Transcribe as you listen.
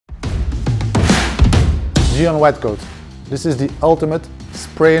GYEON WetCoat. This is the ultimate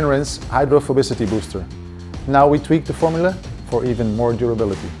spray and rinse hydrophobicity booster. Now we tweak the formula for even more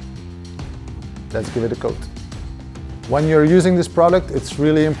durability. Let's give it a coat. When you're using this product, it's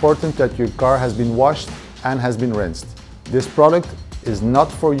really important that your car has been washed and has been rinsed. This product is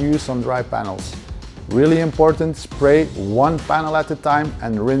not for use on dry panels. Really important, spray one panel at a time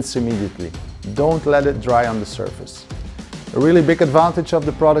and rinse immediately. Don't let it dry on the surface. A really big advantage of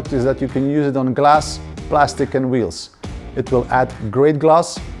the product is that you can use it on glass, plastic and wheels. It will add great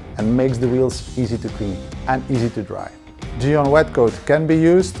gloss and makes the wheels easy to clean and easy to dry. GYEON WetCoat can be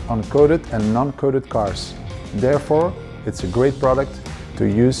used on coated and non-coated cars. Therefore, it's a great product to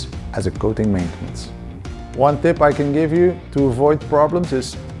use as a coating maintenance. One tip I can give you to avoid problems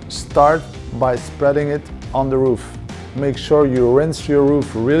is start by spreading it on the roof. Make sure you rinse your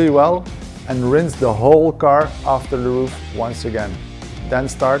roof really well and rinse the whole car after the roof once again. Then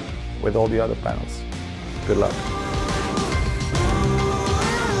start with all the other panels. Good luck.